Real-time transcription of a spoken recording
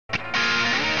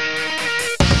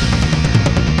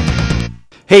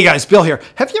Hey guys, Bill here.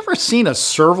 Have you ever seen a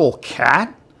serval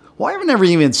cat? Well, I've never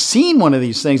even seen one of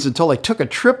these things until I took a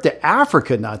trip to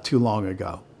Africa not too long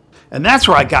ago. And that's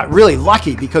where I got really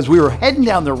lucky because we were heading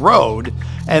down the road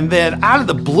and then out of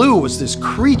the blue was this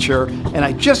creature and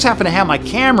I just happened to have my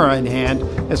camera in hand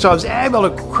and so I was able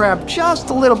to grab just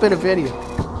a little bit of video.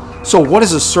 So what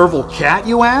is a serval cat,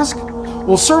 you ask?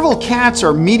 Well, serval cats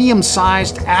are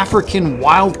medium-sized African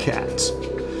wildcats.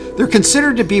 They're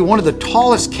considered to be one of the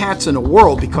tallest cats in the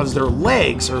world because their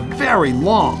legs are very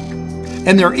long.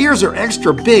 And their ears are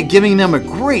extra big, giving them a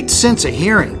great sense of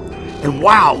hearing. And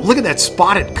wow, look at that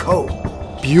spotted coat.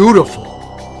 Beautiful.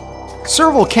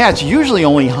 Serval cats usually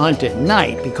only hunt at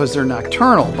night because they're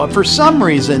nocturnal, but for some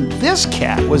reason, this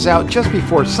cat was out just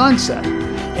before sunset,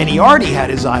 and he already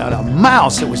had his eye on a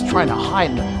mouse that was trying to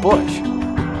hide in the bush.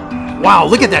 Wow,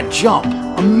 look at that jump.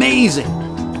 Amazing.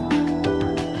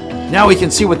 Now we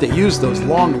can see what they use those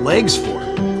long legs for.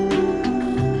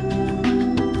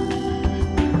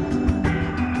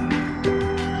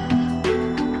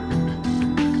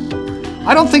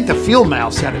 I don't think the field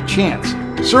mouse had a chance.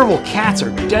 Serval cats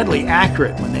are deadly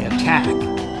accurate when they attack.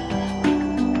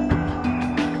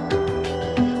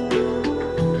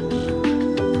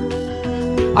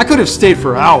 I could have stayed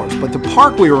for hours, but the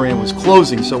park we were in was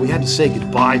closing, so we had to say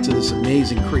goodbye to this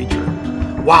amazing creature.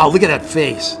 Wow, look at that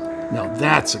face. Now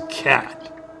that's a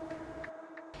cat.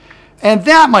 And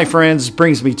that, my friends,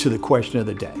 brings me to the question of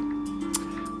the day.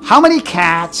 How many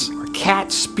cats or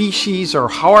cat species, or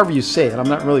however you say it, I'm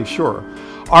not really sure,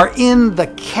 are in the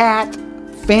cat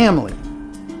family?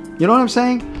 You know what I'm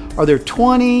saying? Are there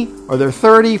 20? Are there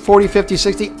 30, 40, 50,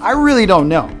 60? I really don't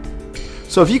know.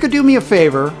 So if you could do me a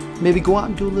favor, maybe go out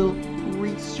and do a little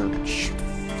research.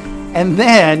 And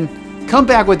then come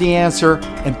back with the answer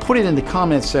and put it in the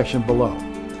comments section below.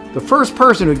 The first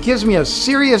person who gives me a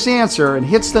serious answer and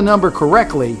hits the number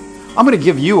correctly, I'm going to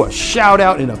give you a shout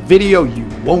out in a video you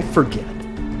won't forget.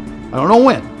 I don't know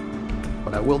when,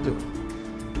 but I will do it.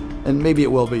 And maybe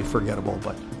it will be forgettable,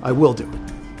 but I will do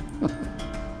it.